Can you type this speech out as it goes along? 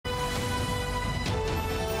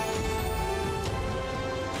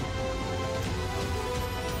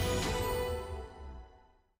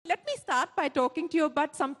Let me start by talking to you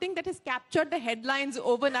about something that has captured the headlines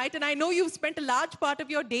overnight, and I know you've spent a large part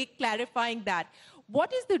of your day clarifying that.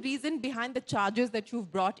 What is the reason behind the charges that you've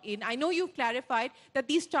brought in? I know you've clarified that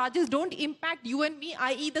these charges don't impact you and me,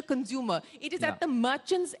 i.e. the consumer. It is at the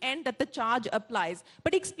merchant's end that the charge applies.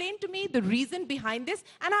 But explain to me the reason behind this,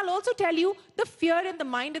 and I'll also tell you the fear in the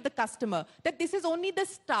mind of the customer, that this is only the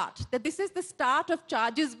start, that this is the start of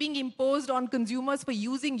charges being imposed on consumers for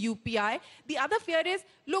using UPI. The other fear is,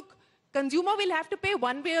 look, consumer will have to pay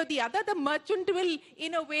one way or the other. The merchant will,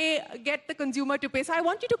 in a way, get the consumer to pay. So I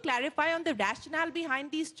want you to clarify on the rationale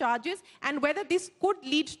behind these charges and whether this could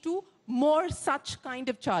lead to more such kind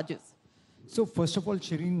of charges. So first of all,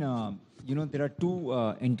 Shireen, there are two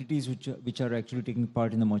entities which are actually taking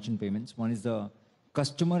part in the merchant payments. One is the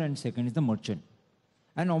customer and second is the merchant.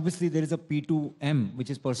 And obviously there is a P2M, which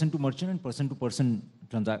is person to merchant and person to person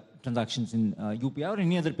transactions in UPI or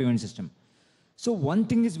any other payment system. So one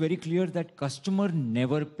thing is very clear, that customer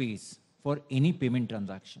never pays for any payment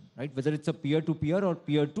transaction, right? Whether it's a peer-to-peer or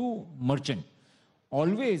peer-to-merchant.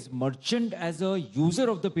 Always merchant as a user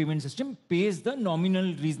of the payment system pays the nominal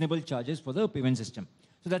reasonable charges for the payment system.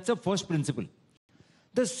 So that's the first principle.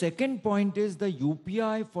 The second point is the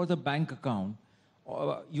UPI for the bank account,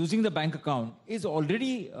 using the bank account is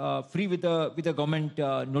already free with the government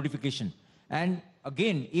notification. And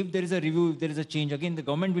again, if there is a review, if there is a change, again, the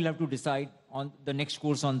government will have to decide on the next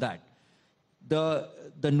course on that. The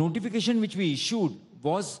notification which we issued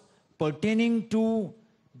was pertaining to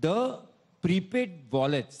the prepaid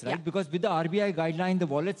wallets, right? Because with the RBI guideline, the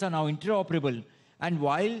wallets are now interoperable. And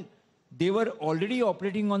while they were already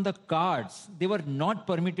operating on the cards, they were not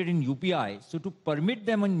permitted in UPI. So to permit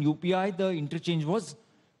them in UPI, the interchange was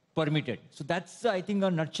permitted. So that's, I think,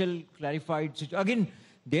 a nutshell clarified situation. Again,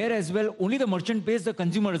 there as well, only the merchant pays, the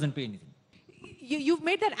consumer doesn't pay anything. You've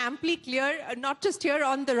made that amply clear, not just here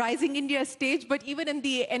on the Rising India stage, but even in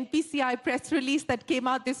the NPCI press release that came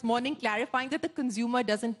out this morning, clarifying that the consumer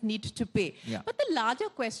doesn't need to pay. But the larger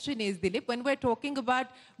question is, Dilip, when we're talking about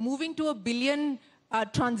moving to 1 billion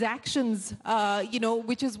transactions,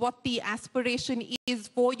 which is what the aspiration is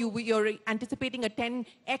for you. You're anticipating a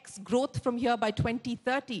 10x growth from here by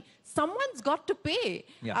 2030. Someone's got to pay.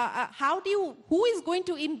 Who is going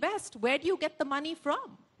to invest? Where do you get the money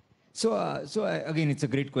from? So again, it's a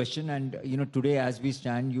great question. And, today as we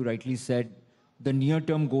stand, you rightly said, the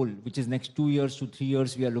near-term goal, which is next 2 years to 3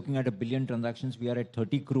 years, we are looking at 1 billion transactions. We are at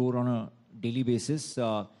 30 crore on a daily basis.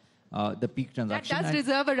 The peak transaction. That does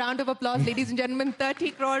deserve a round of applause, ladies and gentlemen.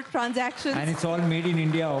 30 crore transactions. And it's all made in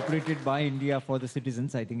India, operated by India for the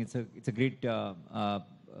citizens. I think it's a great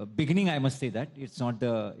beginning, I must say that. It's not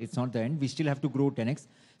the end. We still have to grow 10x.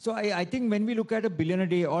 So I think when we look at 1 billion a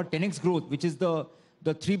day or 10x growth, which is the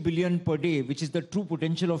 3 billion per day, which is the true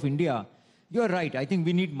potential of India, you're right. I think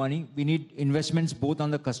we need money. We need investments both on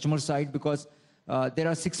the customer side, because there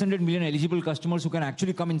are 600 million eligible customers who can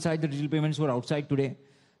actually come inside the digital payments who are outside today.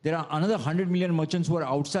 There are another 100 million merchants who are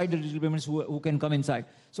outside the digital payments who can come inside.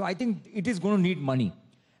 So I think it is going to need money.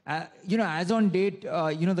 As on date,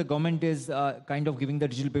 the government is kind of giving the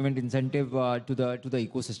digital payment incentive to the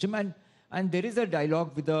ecosystem, and there is a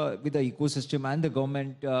dialogue with the ecosystem and the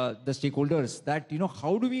government, the stakeholders, that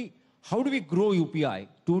how do we grow UPI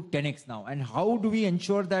to 10x now, and how do we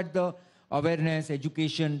ensure that the awareness,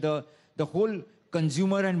 education, the whole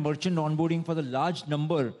consumer and merchant onboarding for the large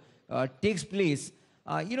number takes place.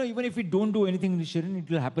 Even if we don't do anything, Sharon, it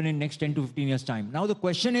will happen in next 10 to 15 years' time. Now the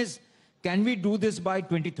question is, can we do this by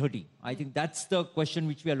 2030? I think that's the question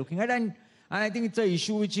which we are looking at, and I think it's an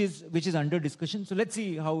issue which is under discussion. So let's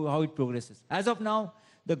see how it progresses. As of now,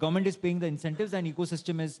 the government is paying the incentives, and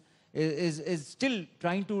ecosystem is still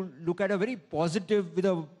trying to look at a very positive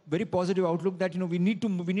outlook that we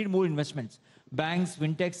need more investments. Banks,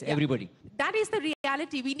 fintechs, everybody. That is the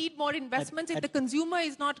reality. We need more investments. If the consumer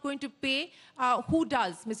is not going to pay, who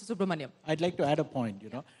does, Mr. Subrahmanyam? I'd like to add a point.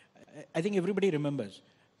 I think everybody remembers,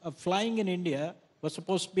 flying in India was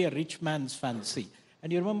supposed to be a rich man's fancy.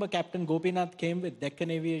 And you remember Captain Gopinath came with Deccan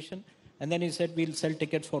Aviation, and then he said, we'll sell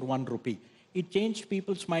tickets for 1 rupee. It changed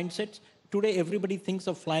people's mindsets. Today, everybody thinks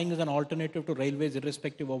of flying as an alternative to railways,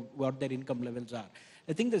 irrespective of what their income levels are.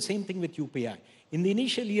 I think the same thing with UPI. In the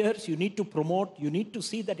initial years, you need to promote, you need to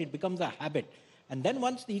see that it becomes a habit. And then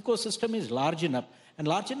once the ecosystem is large enough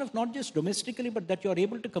not just domestically, but that you're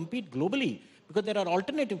able to compete globally, because there are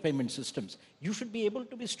alternative payment systems, you should be able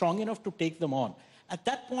to be strong enough to take them on. At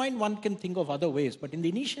that point, one can think of other ways. But in the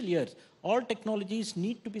initial years, all technologies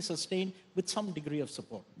need to be sustained with some degree of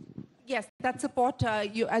support. Yes, that support,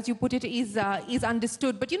 as you put it, is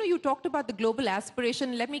understood. But, you talked about the global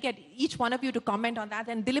aspiration. Let me get each one of you to comment on that.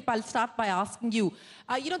 And Dilip, I'll start by asking you,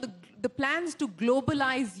 the plans to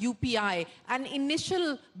globalize UPI, an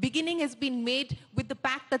initial beginning has been made with the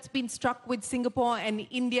pact that's been struck with Singapore and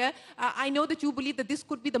India. I know that you believe that this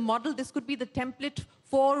could be the model, this could be the template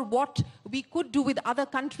for what we could do with other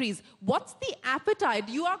countries. What's the appetite?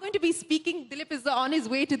 You are going to be speaking, Dilip is on his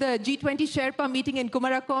way to the G20 Sherpa meeting in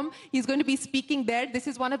Kumarakom. He's going to be speaking there. This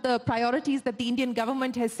is one of the priorities that the Indian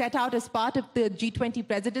government has set out as part of the G20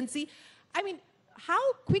 presidency. I mean,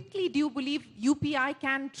 how quickly do you believe UPI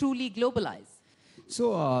can truly globalize? So,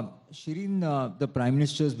 Shireen, the Prime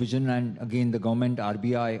Minister's vision and again the government,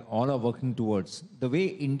 RBI, all are working towards the way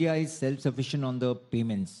India is self-sufficient on the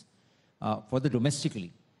payments for the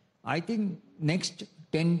domestically. I think next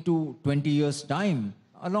 10 to 20 years time,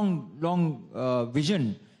 a long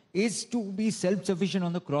vision is to be self-sufficient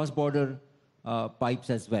on the cross-border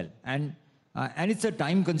pipes as well. And it's a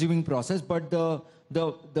time-consuming process, but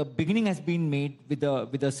the beginning has been made with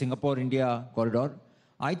the Singapore-India corridor.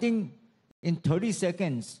 I think in 30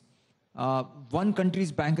 seconds, one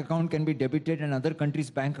country's bank account can be debited and another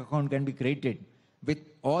country's bank account can be credited with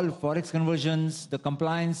all forex conversions, the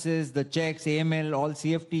compliances, the checks, AML, all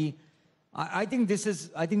CFT. I think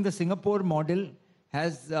the Singapore model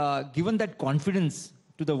has given that confidence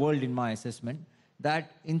to the world, in my assessment,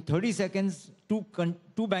 that in 30 seconds,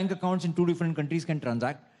 two bank accounts in two different countries can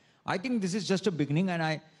transact. I think this is just a beginning,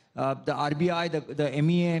 and the RBI, the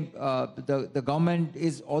MEA, the government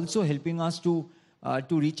is also helping us to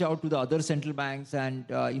reach out to the other central banks and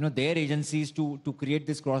their agencies to create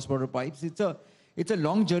this cross-border pipes. It's a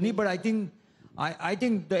long journey, but I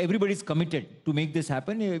think everybody's committed to make this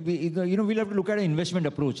happen. We'll have to look at an investment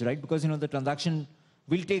approach, right? Because the transaction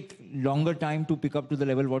will take longer time to pick up to the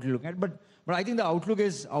level what you're looking at. But I think the outlook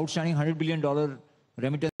is outstanding. $100 billion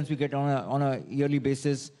remittance we get on a yearly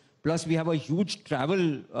basis. Plus, we have a huge travel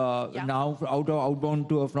now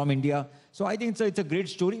outbound from India. So I think it's a great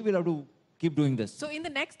story. We'll have to keep doing this. So in the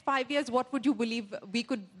next 5 years, what would you believe we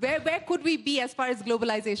could, where could we be as far as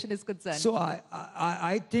globalization is concerned? So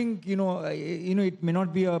I think, it may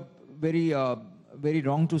not be a very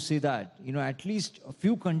wrong to say that, at least a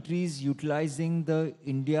few countries utilizing the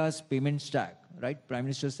India's payment stack, right? Prime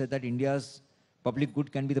Minister said that India's public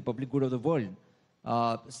good can be the public good of the world.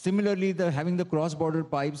 Similarly, having the cross-border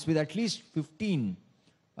pipes with at least 15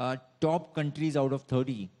 top countries out of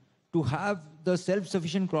 30 to have the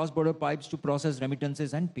self-sufficient cross-border pipes to process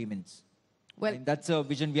remittances and payments. Well, that's a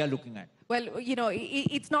vision we are looking at. Well,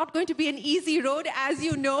 it's not going to be an easy road, as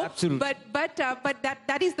you know. Absolutely. But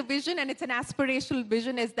that is the vision, and it's an aspirational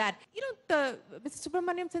vision. Is that Mr.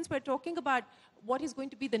 Subrahmanyam, since we're talking about what is going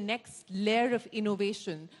to be the next layer of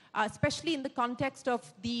innovation, especially in the context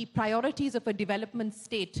of the priorities of a development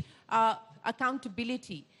state,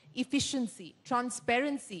 accountability, efficiency,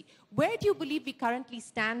 transparency. Where do you believe we currently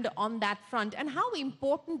stand on that front? And how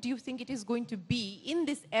important do you think it is going to be in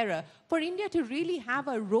this era for India to really have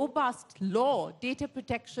a robust law, data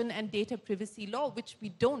protection and data privacy law, which we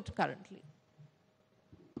don't currently?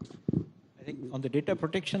 I think on the data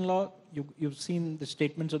protection law, you've seen the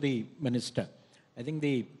statements of the minister. I think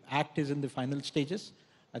the act is in the final stages.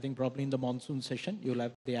 I think probably in the monsoon session, you'll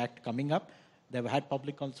have the act coming up. They've had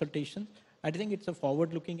public consultations. I think it's a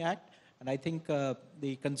forward-looking act, and I think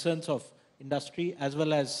the concerns of industry as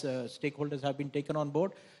well as stakeholders have been taken on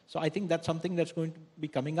board. So I think that's something that's going to be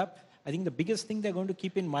coming up. I think the biggest thing they're going to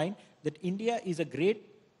keep in mind that India is a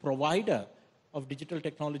great provider of digital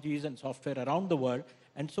technologies and software around the world,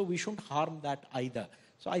 and so we shouldn't harm that either.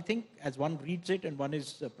 So I think as one reads it and one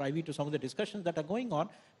is privy to some of the discussions that are going on,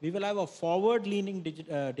 we will have a forward-leaning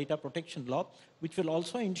data protection law, which will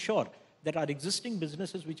also ensure that our existing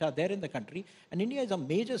businesses which are there in the country, and India is a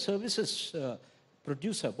major services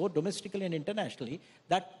producer, both domestically and internationally,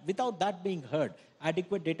 that without that being heard,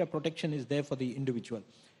 adequate data protection is there for the individual.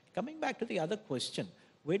 Coming back to the other question,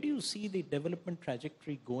 where do you see the development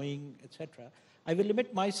trajectory going, etc.? I will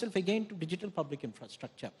limit myself again to digital public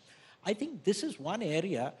infrastructure. I think this is one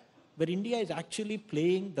area where India is actually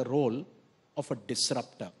playing the role of a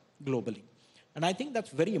disruptor globally. And I think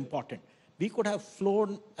that's very important. We could have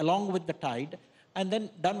flown along with the tide and then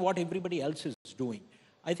done what everybody else is doing.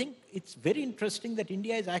 I think it's very interesting that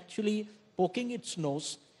India is actually poking its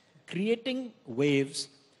nose, creating waves,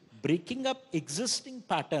 breaking up existing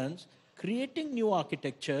patterns, creating new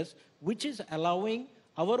architectures, which is allowing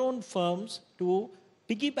our own firms to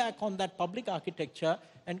piggyback on that public architecture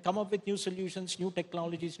and come up with new solutions, new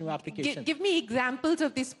technologies, new applications. Give me examples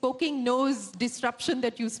of this poking nose disruption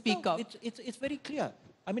that you speak of. It's very clear.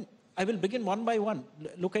 I mean, I will begin one by one.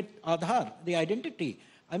 Look at Aadhaar, the identity.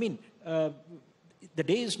 I mean, the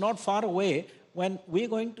day is not far away when we're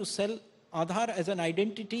going to sell Aadhaar as an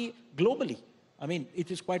identity globally. I mean, it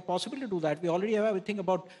is quite possible to do that. We already have, I think,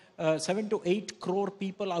 about 7 to 8 crore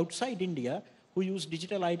people outside India who use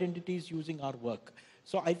digital identities using our work.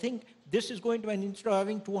 So I think this is going to, and instead of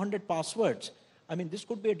having 200 passwords, I mean, this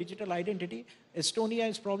could be a digital identity. Estonia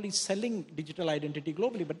is probably selling digital identity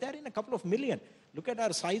globally, but they're in a couple of million. Look at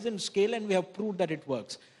our size and scale, and we have proved that it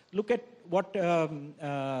works. Look at what UPI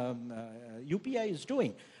is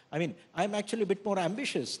doing. I mean, I'm actually a bit more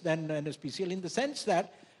ambitious than NSPCL in the sense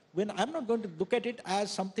that when I'm not going to look at it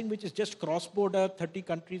as something which is just cross-border, 30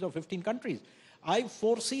 countries or 15 countries. I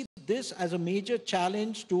foresee this as a major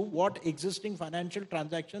challenge to what existing financial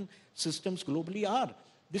transaction systems globally are.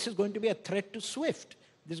 This is going to be a threat to SWIFT.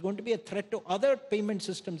 This is going to be a threat to other payment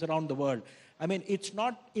systems around the world. I mean, it's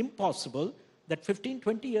not impossible that 15,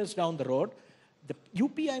 20 years down the road, the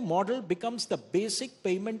UPI model becomes the basic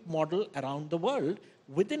payment model around the world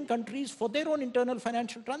within countries for their own internal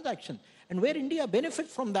financial transaction. And where India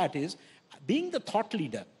benefits from that is, being the thought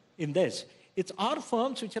leader in this, it's our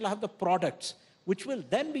firms which will have the products which will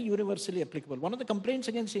then be universally applicable. One of the complaints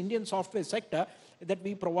against the Indian software sector is that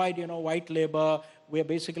we provide, white labor, we're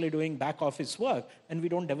basically doing back office work, and we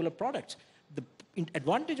don't develop products. The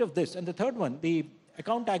advantage of this, and the third one, the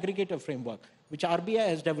account aggregator framework, which RBI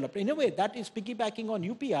has developed. In a way, that is piggybacking on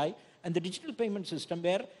UPI and the digital payment system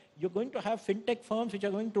where you're going to have fintech firms which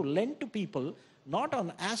are going to lend to people, not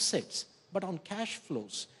on assets, but on cash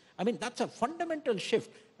flows. I mean, that's a fundamental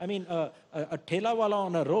shift. I mean, a thelawala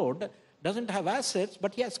on a road doesn't have assets,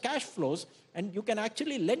 but he has cash flows, and you can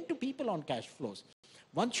actually lend to people on cash flows.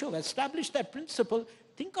 Once you've established that principle,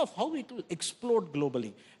 think of how it will explode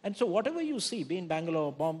globally. And so whatever you see, be in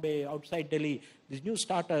Bangalore, Bombay, outside Delhi, these new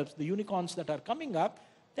startups, the unicorns that are coming up,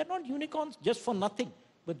 they're not unicorns just for nothing,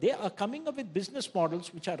 but they are coming up with business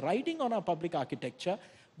models which are riding on our public architecture,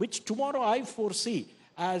 which tomorrow I foresee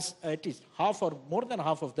as at least half or more than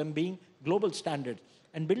half of them being global standards.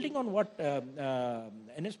 And building on what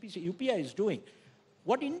NSPC UPI is doing,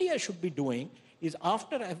 what India should be doing is,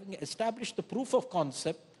 after having established the proof of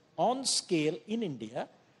concept on scale in India,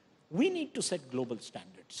 we need to set global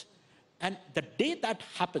standards. And the day that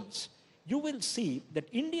happens, you will see that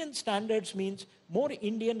Indian standards means more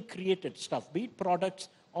Indian created stuff, be it products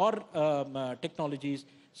or technologies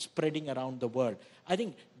spreading around the world. I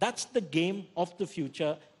think that's the game of the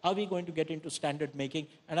future. Are we going to get into standard making?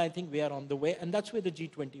 And I think we are on the way, and that's where the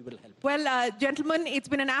G20 will help. Well, gentlemen, it's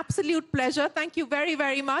been an absolute pleasure. Thank you very,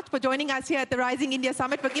 very much for joining us here at the Rising India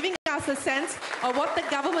Summit, for giving us a sense of what the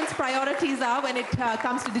government's priorities are when it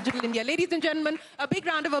comes to digital India. Ladies and gentlemen, a big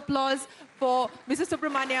round of applause for Mr.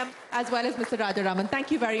 Subrahmanyam as well as Mr. Rajaraman.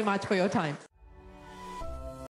 Thank you very much for your time.